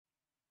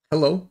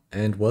Hello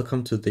and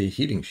welcome to the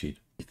healing sheet,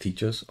 the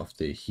features of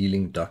the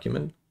healing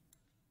document.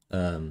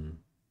 And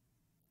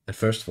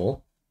first of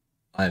all,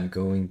 I'm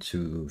going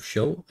to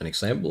show an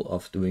example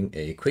of doing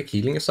a quick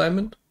healing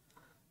assignment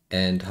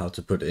and how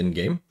to put it in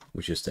game,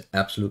 which is the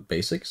absolute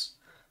basics.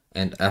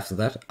 And after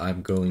that,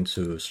 I'm going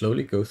to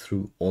slowly go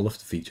through all of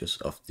the features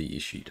of the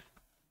sheet.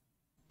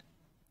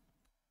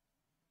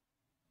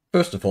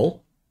 First of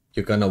all,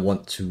 you're gonna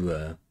want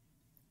to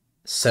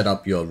set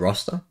up your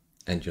roster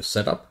and your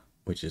setup,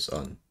 which is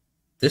on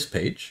this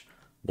page.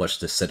 Watch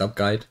the setup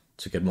guide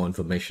to get more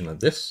information on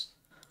this.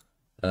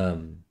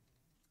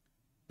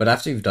 But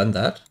after you've done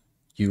that,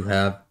 you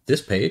have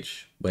this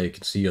page where you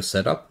can see your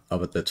setup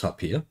up at the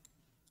top here.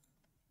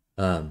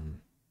 And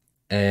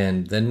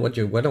then what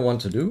you're going to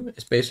want to do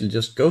is basically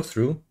just go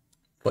through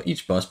for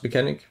each boss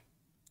mechanic,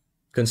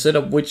 consider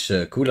which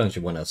cooldowns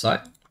you want to assign,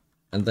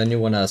 and then you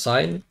want to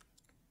assign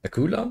a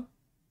cooldown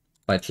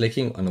by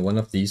clicking on one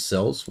of these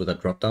cells with a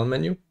drop-down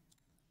menu.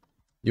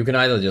 You can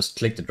either just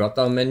click the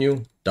drop-down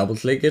menu,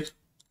 double-click it,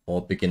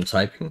 or begin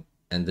typing,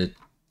 and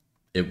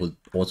it will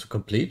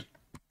auto-complete.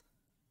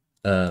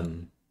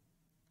 And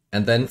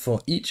then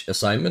for each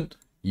assignment,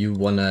 you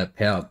want to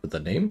pair up with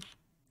a name,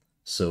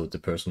 so the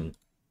person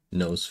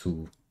knows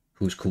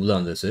whose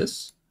cooldown this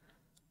is.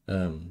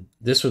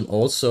 This will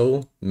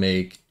also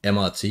make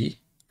MRT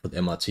for the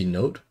MRT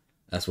node,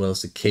 as well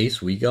as the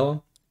case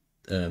weaker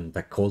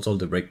that calls all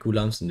the red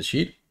cooldowns in the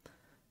sheet.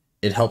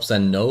 It helps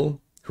them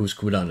know whose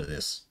cooldown it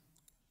is.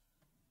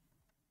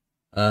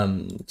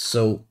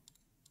 So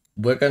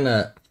we're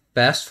gonna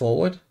fast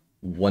forward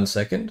 1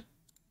 second.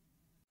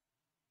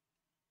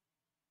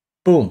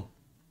 Boom,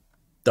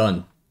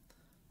 done.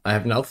 I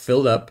have now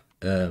filled up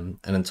an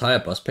entire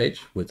boss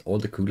page with all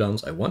the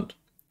cooldowns I want.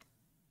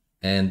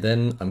 And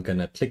then I'm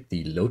gonna click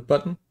the load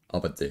button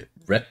up at the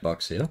red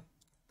box here.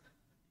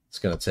 It's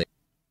gonna take,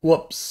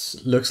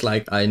 whoops, looks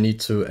like I need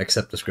to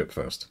accept the script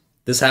first.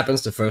 This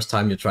happens the first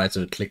time you try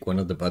to click one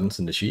of the buttons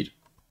in the sheet,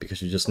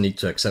 because you just need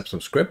to accept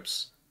some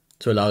scripts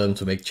to allow them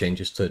to make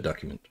changes to the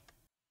document.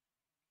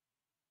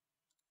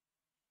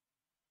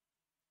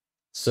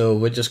 So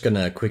we're just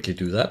gonna quickly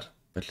do that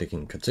by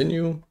clicking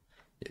continue,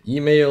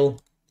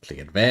 email, click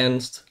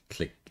advanced,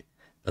 click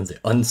on the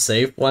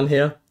unsaved one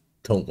here.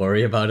 Don't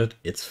worry about it,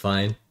 it's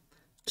fine.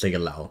 Click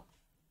allow.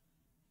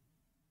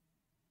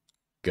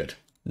 Good.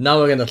 Now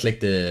we're gonna click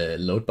the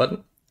load button.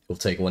 It will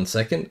take 1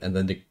 second, and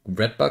then the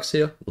red box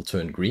here will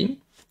turn green.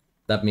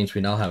 That means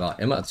we now have our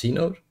MRT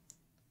node.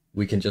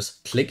 We can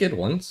just click it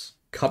once,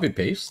 copy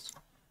paste,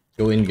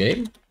 go in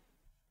game,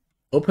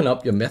 open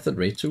up your method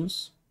rate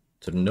tools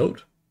to the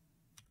node,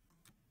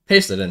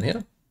 paste it in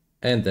here,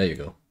 and there you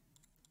go.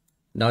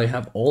 Now you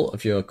have all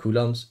of your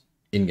cooldowns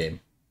in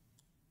game.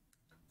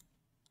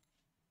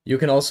 You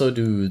can also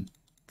do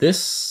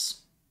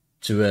this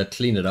to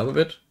clean it up a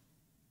bit.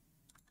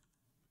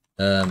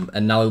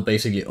 And now it'll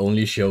basically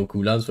only show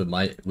cooldowns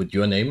with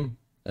your name,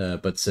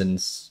 but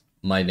since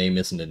my name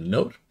isn't in the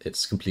node,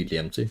 it's completely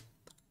empty.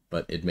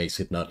 But it makes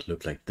it not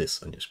look like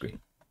this on your screen.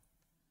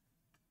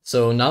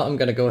 So now I'm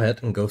gonna go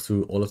ahead and go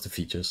through all of the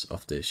features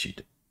of the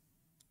sheet.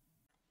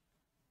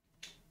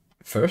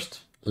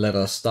 First, let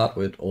us start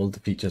with all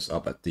the features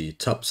up at the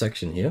top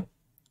section here.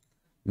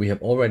 We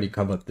have already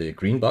covered the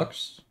green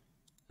box.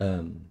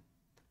 Right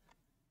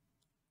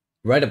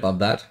above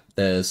that,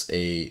 there's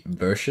a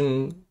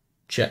version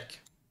check,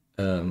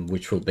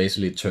 which will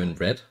basically turn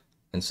red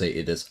and say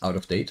it is out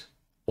of date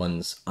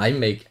once I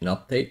make an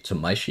update to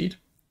my sheet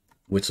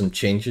with some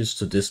changes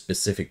to this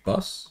specific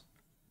boss.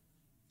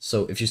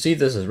 So if you see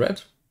this as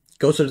red,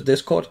 go to the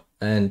Discord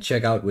and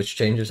check out which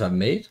changes I've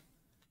made.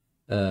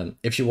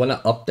 If you want to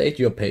update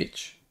your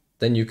page,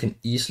 then you can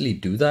easily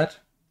do that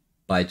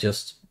by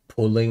just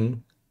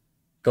going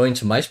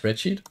to my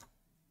spreadsheet.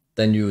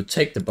 Then you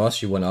take the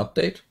boss you want to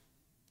update,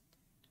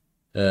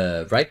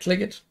 right click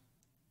it,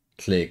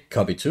 click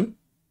copy to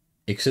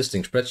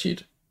existing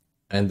spreadsheet,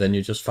 and then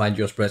you just find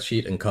your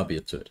spreadsheet and copy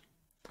it to it.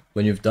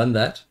 When you've done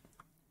that,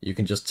 you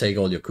can just take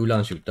all your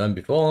cooldowns you've done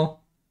before,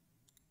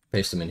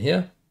 paste them in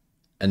here,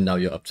 and now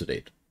you're up to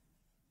date.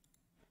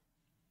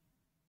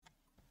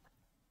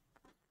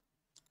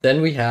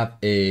 Then we have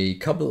a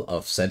couple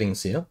of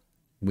settings here.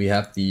 We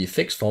have the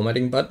fix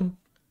formatting button,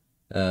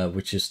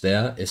 which is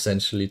there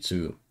essentially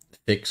to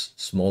fix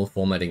small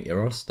formatting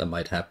errors that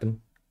might happen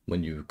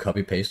when you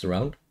copy paste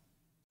around.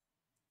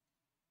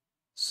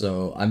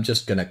 So I'm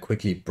just gonna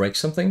quickly break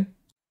something.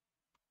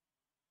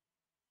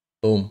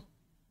 Boom.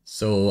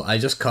 So I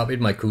just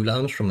copied my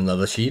cooldowns from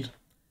another sheet,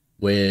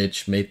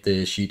 which made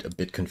the sheet a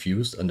bit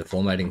confused on the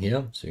formatting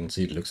here. So you can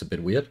see it looks a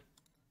bit weird.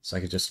 So I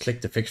can just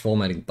click the fix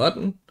formatting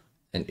button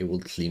and it will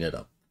clean it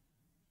up.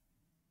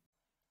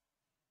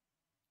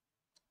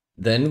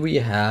 Then we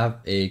have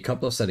a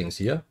couple of settings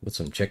here with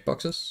some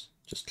checkboxes.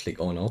 Just click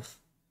on and off.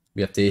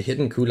 We have the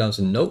hidden cooldowns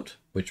in node,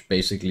 which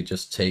basically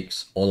just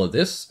takes all of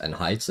this and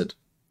hides it.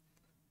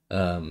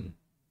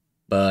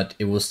 But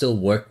it will still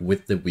work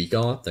with the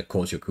weaker that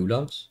calls your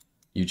cooldowns.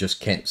 You just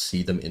can't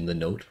see them in the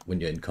node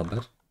when you're in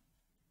combat.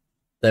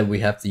 Then we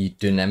have the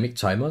dynamic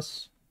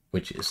timers,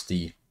 which is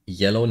the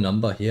yellow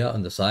number here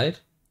on the side,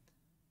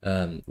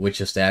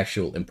 which is the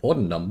actual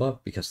important number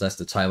because that's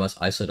the timers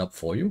I set up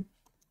for you.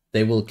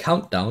 They will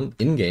count down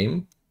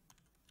in-game,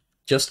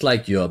 just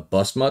like your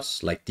boss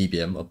mods, like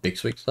DBM or Big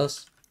Switch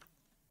does.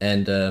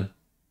 And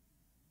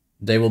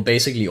they will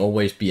basically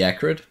always be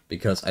accurate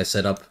because I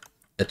set up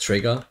a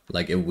trigger,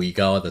 like a weak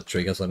hour that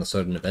triggers on a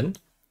certain event.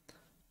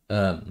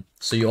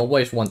 So you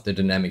always want the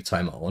dynamic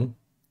timer on.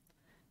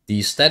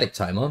 The static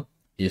timer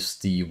is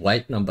the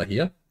white number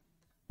here,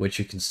 which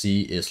you can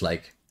see is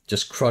like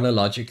just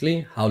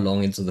chronologically how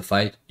long into the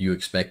fight you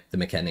expect the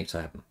mechanic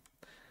to happen.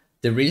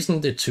 The reason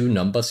the two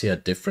numbers here are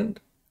different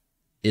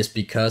is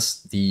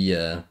because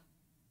the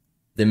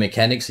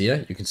mechanics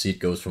here, you can see it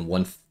goes from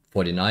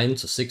 149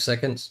 to 6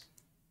 seconds.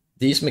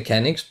 These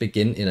mechanics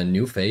begin in a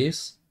new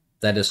phase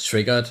that is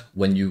triggered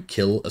when you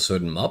kill a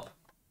certain mob.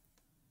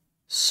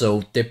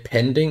 So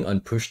depending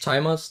on push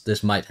timers,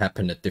 this might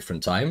happen at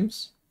different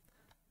times.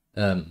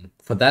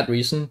 For that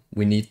reason,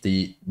 we need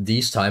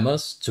these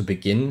timers to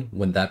begin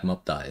when that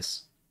mob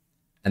dies.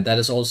 And that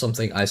is all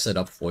something I set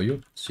up for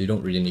you, so you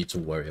don't really need to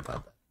worry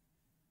about that.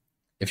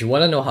 If you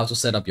want to know how to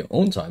set up your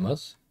own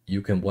timers,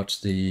 you can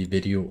watch the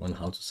video on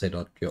how to set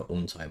up your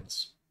own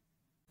timers.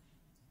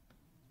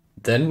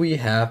 Then we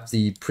have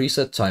the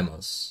preset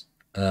timers.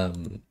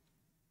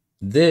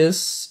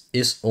 This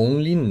is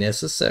only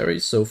necessary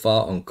so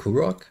far on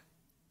Kurok,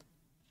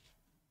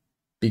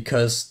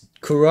 because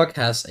Kurok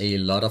has a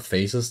lot of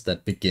phases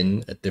that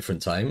begin at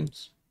different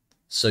times.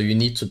 So you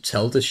need to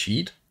tell the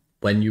sheet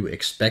when you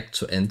expect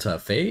to enter a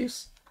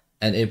phase,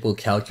 and it will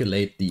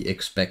calculate the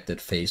expected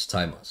phase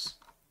timers.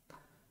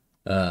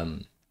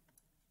 The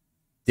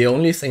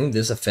only thing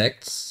this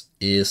affects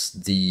is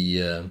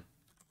the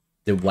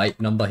white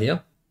number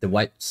here, the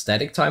white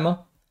static timer.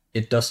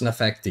 It doesn't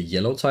affect the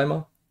yellow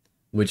timer,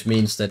 which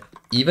means that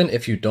even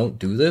if you don't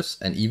do this,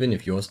 and even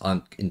if yours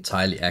aren't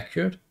entirely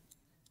accurate,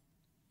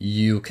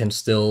 you can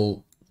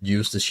still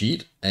use the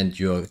sheet and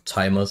your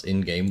timers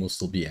in-game will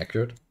still be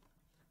accurate.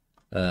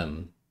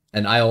 And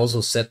I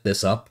also set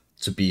this up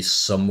to be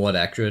somewhat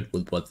accurate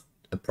with what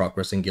a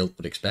progressing guild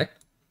would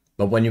expect.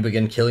 But when you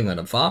begin killing on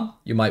a farm,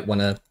 you might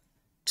want to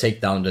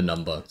take down the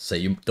number. Say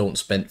you don't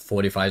spend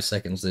 45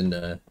 seconds in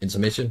the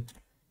intermission,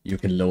 you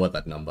can lower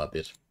that number a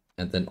bit.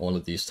 And then all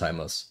of these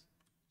timers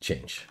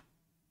change.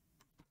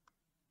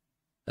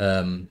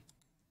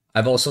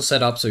 I've also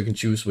set up so you can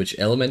choose which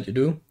element you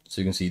do. So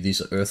you can see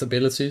these are earth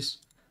abilities.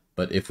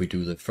 But if we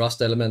do the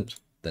frost element,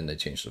 then they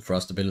change the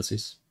frost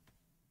abilities.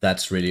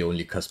 That's really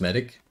only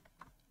cosmetic.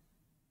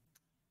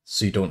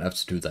 So you don't have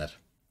to do that.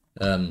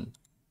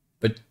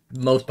 But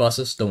most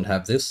bosses don't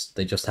have this.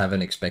 They just have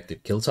an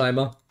expected kill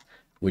timer,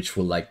 which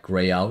will like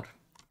gray out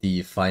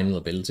the final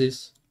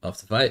abilities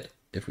of the fight.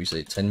 If we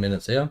say 10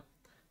 minutes here,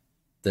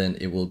 then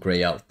it will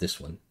gray out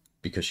this one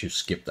because you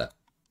skipped that.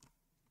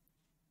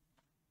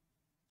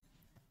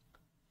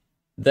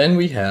 Then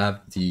we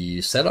have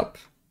the setup,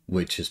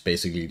 which is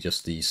basically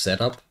just the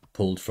setup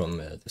pulled from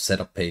the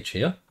setup page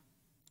here,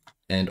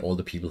 and all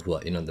the people who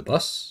are in on the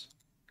boss.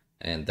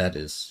 And that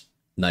is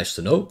nice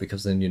to know,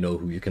 because then you know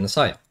who you can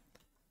assign.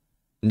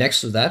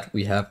 Next to that,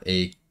 we have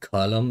a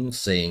column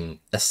saying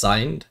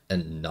assigned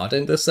and not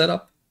in the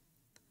setup,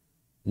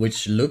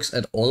 which looks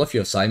at all of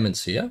your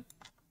assignments here,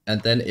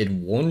 and then it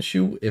warns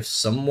you if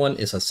someone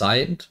is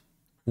assigned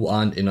who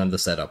aren't in on the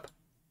setup,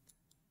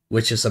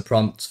 which is a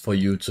prompt for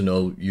you to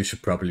know you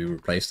should probably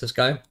replace this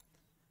guy.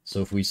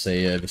 So if we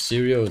say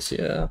Viserio is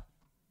here,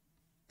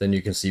 then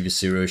you can see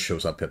Viserio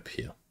shows up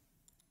here.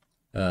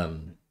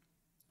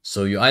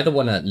 So you either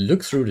want to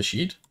look through the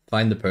sheet,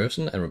 find the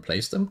person and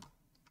replace them,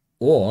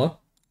 or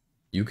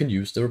you can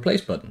use the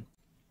replace button.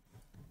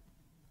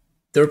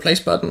 The replace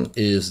button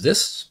is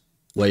this,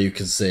 where you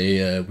can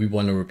say we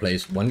want to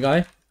replace one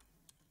guy.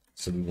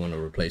 So we want to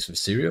replace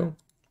Viserio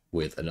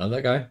with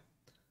another guy.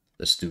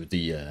 Let's do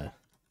the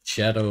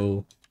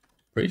Shadow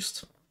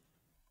Priest.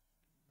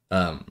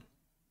 For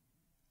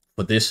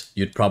this,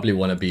 you'd probably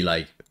want to be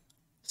like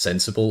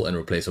sensible and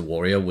replace a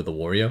warrior with a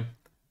warrior,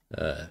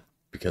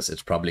 because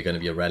it's probably going to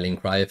be a rallying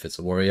cry if it's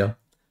a warrior.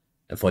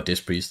 And for this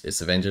priest,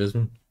 it's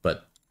evangelism.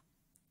 But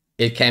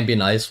it can be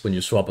nice when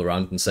you swap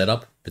around and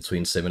setup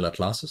between similar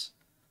classes.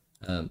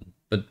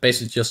 But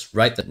basically just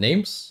write the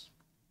names,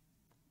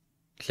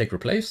 click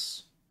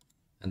replace,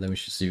 and then we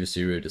should see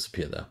Viserio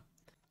disappear there.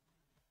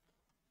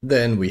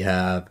 Then we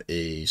have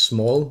a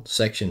small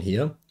section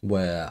here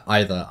where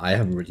either I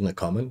have written a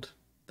comment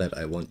that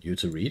I want you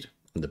to read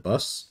on the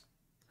boss,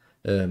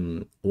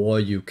 or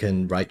you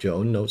can write your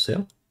own notes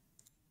here.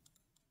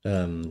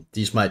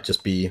 These might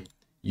just be,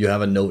 you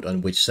have a note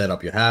on which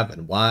setup you have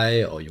and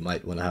why, or you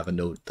might want to have a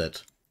note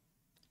that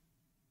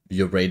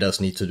your raiders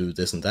need to do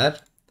this and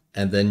that.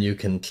 And then you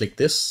can click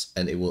this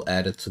and it will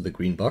add it to the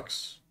green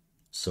box.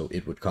 So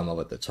it would come up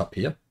at the top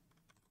here.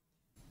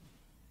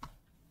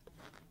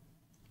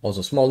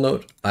 Also, small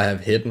note, I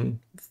have hidden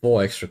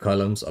 4 extra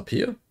columns up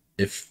here.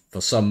 If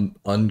for some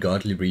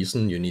ungodly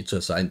reason you need to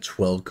assign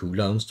 12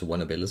 cooldowns to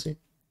one ability,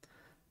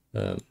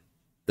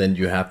 then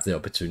you have the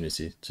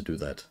opportunity to do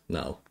that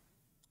now.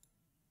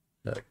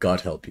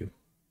 God help you.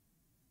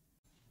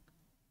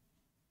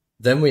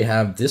 Then we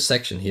have this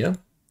section here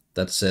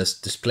that says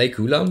display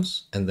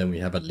cooldowns, and then we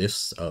have a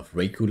list of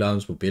rate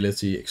cooldowns,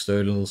 mobility,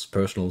 externals,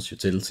 personals,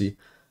 utility,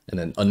 and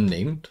then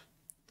unnamed.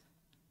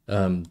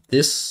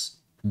 This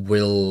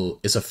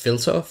is a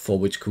filter for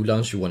which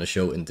cooldowns you want to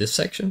show in this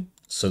section.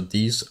 So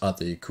these are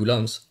the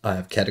cooldowns I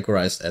have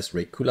categorized as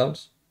rate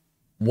cooldowns.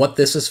 What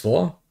this is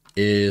for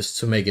is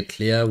to make it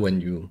clear when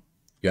you're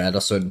at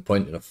a certain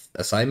point of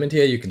assignment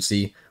here, you can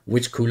see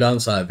which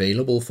cooldowns are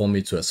available for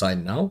me to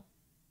assign now.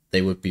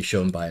 They would be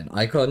shown by an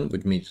icon,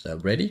 which means they're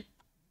ready.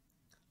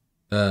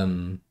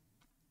 And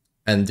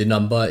the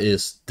number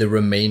is the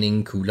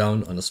remaining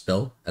cooldown on a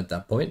spell at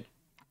that point,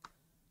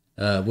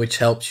 which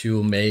helps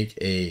you make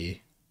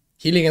a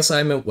healing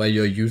assignment where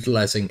you're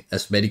utilizing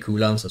as many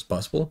cooldowns as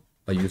possible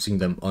by using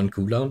them on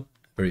cooldown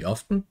very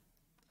often.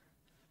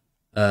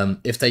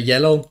 If they're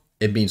yellow,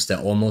 it means they're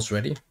almost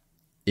ready.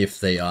 If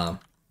they are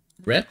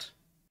red,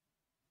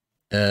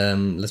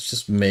 let's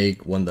just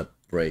make one that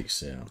breaks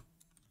here.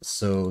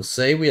 So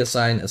say we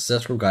assign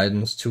ancestral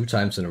guidance 2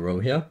 times in a row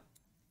here,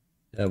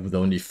 with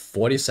only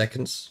 40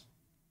 seconds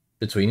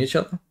between each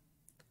other.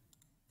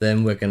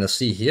 Then we're gonna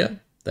see here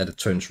that it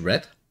turns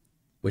red,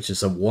 which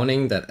is a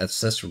warning that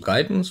ancestral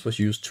guidance was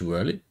used too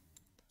early.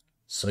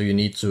 So you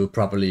need to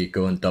probably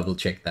go and double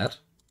check that.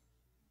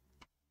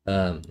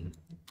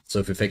 So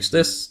if we fix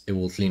this, it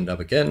will clean it up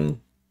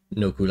again.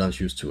 No cooldowns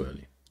used too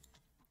early.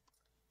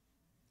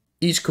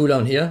 Each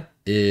cooldown here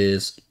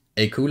is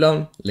a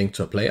cooldown linked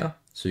to a player,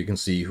 so you can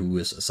see who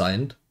is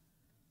assigned.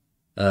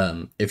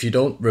 If you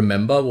don't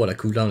remember what a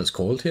cooldown is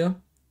called here,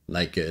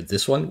 like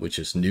this one, which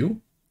is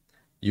new,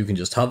 you can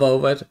just hover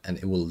over it and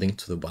it will link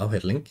to the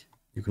Wowhead link.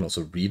 You can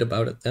also read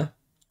about it there.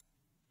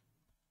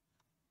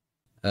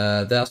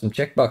 There are some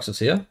checkboxes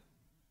here,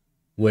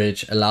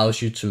 which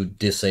allows you to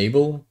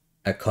disable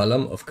a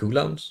column of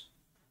cooldowns.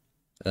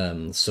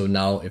 So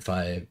now if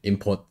I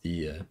import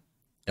the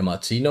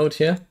MRT node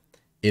here,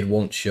 it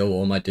won't show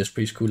all my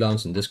Dispriest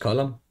cooldowns in this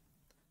column,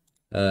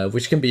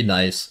 which can be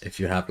nice if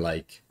you have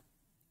like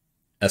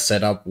a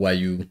setup where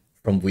you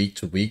from week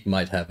to week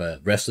might have a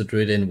Resto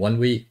Druid in one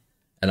week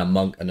and a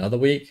Monk another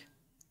week,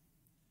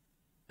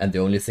 and the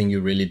only thing you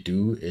really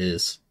do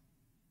is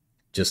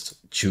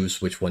just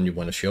choose which one you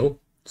want to show,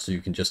 so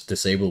you can just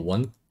disable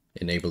one,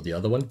 enable the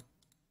other one.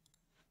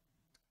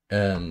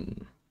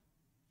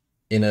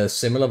 In a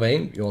similar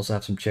vein, you also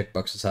have some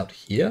checkboxes out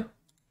here,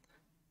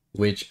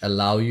 which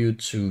allow you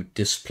to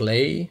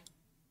display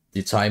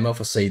the timer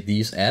for, say,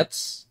 these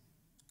ads.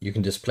 You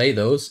can display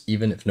those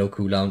even if no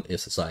cooldown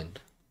is assigned,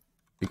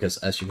 because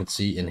as you can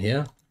see in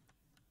here,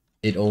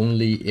 it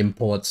only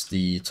imports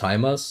the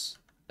timers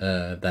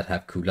that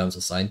have cooldowns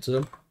assigned to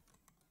them,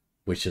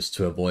 which is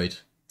to avoid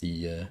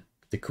the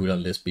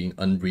cooldown list being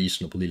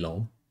unreasonably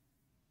long.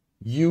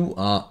 You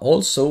are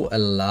also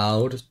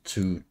allowed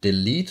to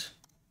delete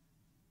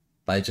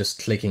by just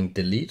clicking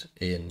delete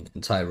in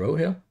entire row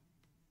here.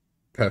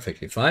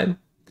 Perfectly fine.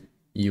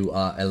 You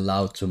are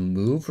allowed to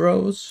move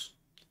rows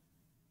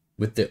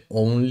with the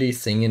only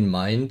thing in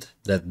mind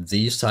that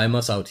these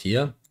timers out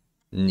here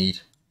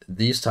need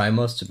these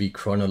timers to be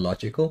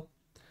chronological.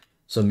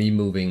 So me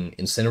moving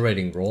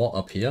Incinerating Raw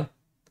up here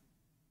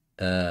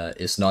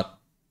is not,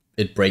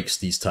 it breaks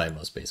these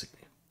timers basically.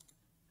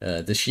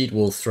 The sheet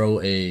will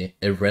throw a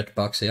red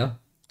box here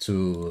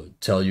to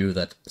tell you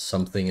that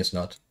something is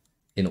not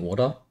in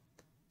order.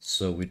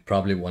 So we'd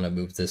probably want to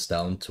move this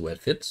down to where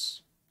it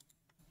fits.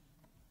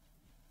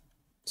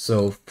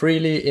 So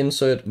freely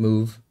insert,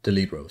 move,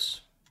 delete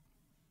rows.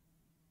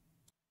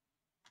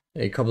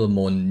 A couple of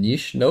more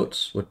niche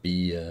notes would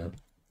be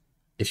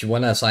if you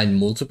want to assign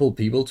multiple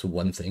people to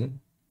one thing,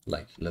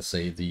 like let's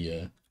say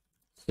the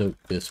so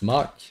this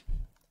mark,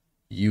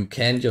 you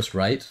can just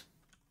write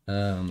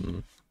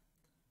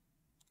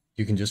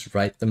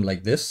them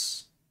like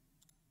this,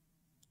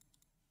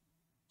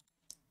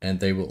 and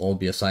they will all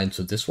be assigned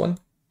to this one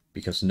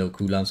because no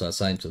cooldowns are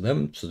assigned to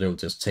them, so they'll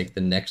just take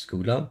the next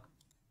cooldown.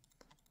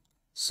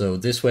 So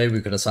this way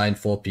we could assign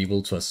 4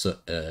 people to a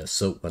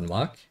soap and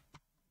mark.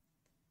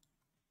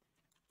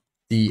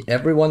 The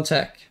everyone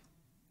tag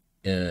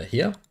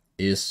here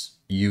is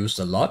used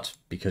a lot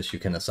because you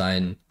can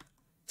assign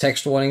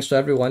text warnings to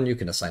everyone, you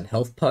can assign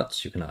health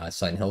pots, you can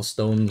assign health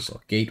stones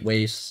or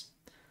gateways.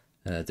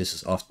 This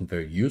is often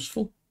very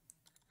useful.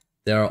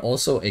 There are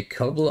also a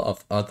couple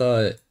of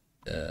other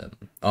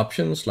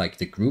options, like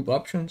the group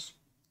options,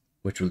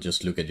 which will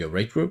just look at your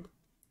raid group.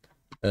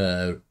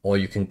 Or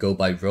you can go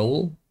by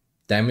role,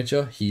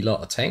 damager, healer,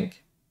 or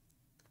tank.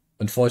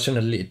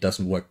 Unfortunately, it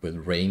doesn't work with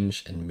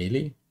range and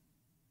melee.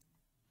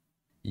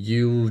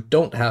 You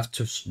don't have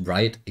to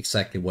write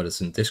exactly what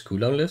is in this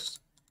cooldown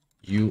list.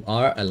 You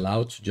are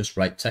allowed to just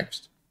write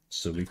text.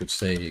 So we could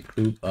say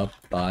group up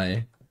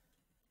by,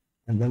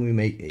 and then we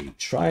make a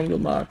triangle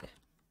mark.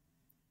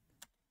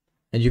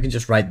 And you can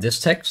just write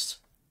this text,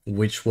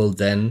 which will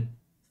then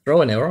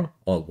throw an error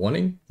or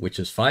warning, which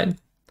is fine.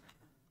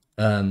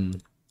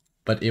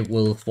 But it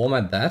will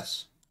format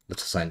that.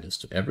 Let's assign this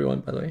to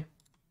everyone, by the way.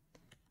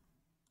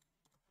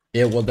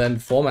 It will then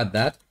format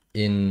that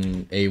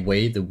in a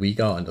way the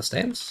Uyghur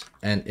understands,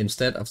 and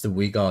instead of the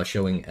Uyghur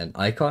showing an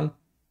icon,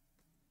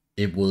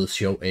 it will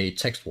show a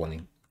text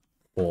warning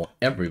for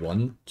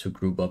everyone to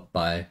group up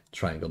by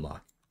triangle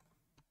mark.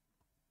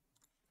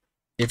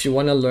 If you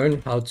want to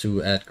learn how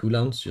to add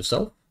cooldowns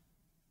yourself,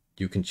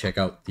 you can check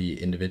out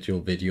the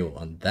individual video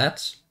on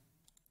that.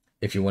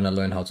 If you want to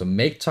learn how to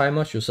make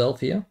timers yourself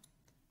here,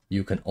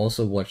 you can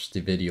also watch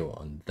the video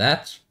on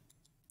that.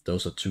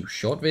 Those are 2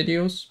 short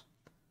videos,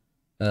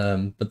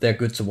 but they're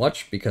good to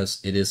watch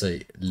because it is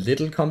a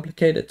little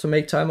complicated to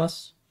make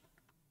timers,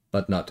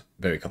 but not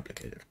very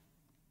complicated.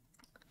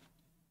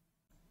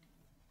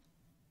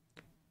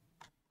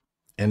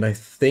 And I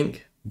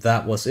think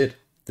that was it.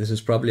 This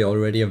is probably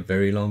already a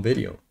very long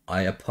video.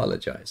 I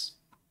apologize.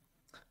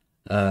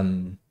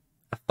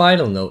 A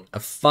final note, a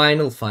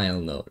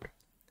final note.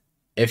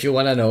 If you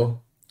want to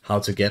know how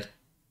to get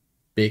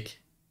big,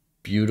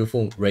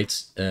 beautiful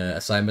rates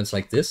assignments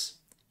like this,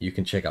 you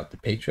can check out the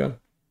Patreon,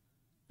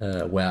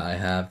 where I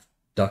have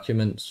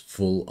documents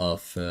full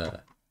of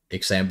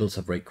examples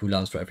of rate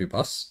cooldowns for every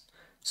boss.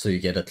 So you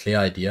get a clear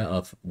idea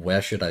of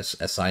where should I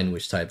assign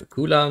which type of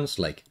cooldowns,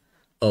 like,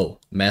 oh,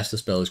 Master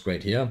Spell is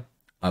great here.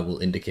 I will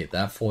indicate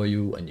that for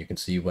you, and you can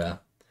see where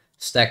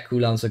stack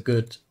cooldowns are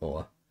good,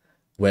 or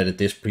where the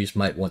Disc Priest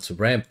might want to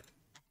ramp.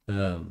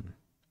 But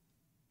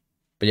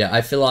yeah,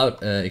 I fill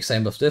out an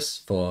example of this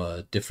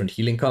for different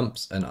healing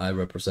comps, and I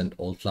represent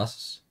all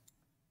classes.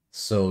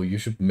 So you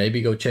should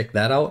maybe go check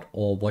that out,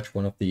 or watch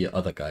one of the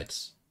other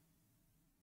guides.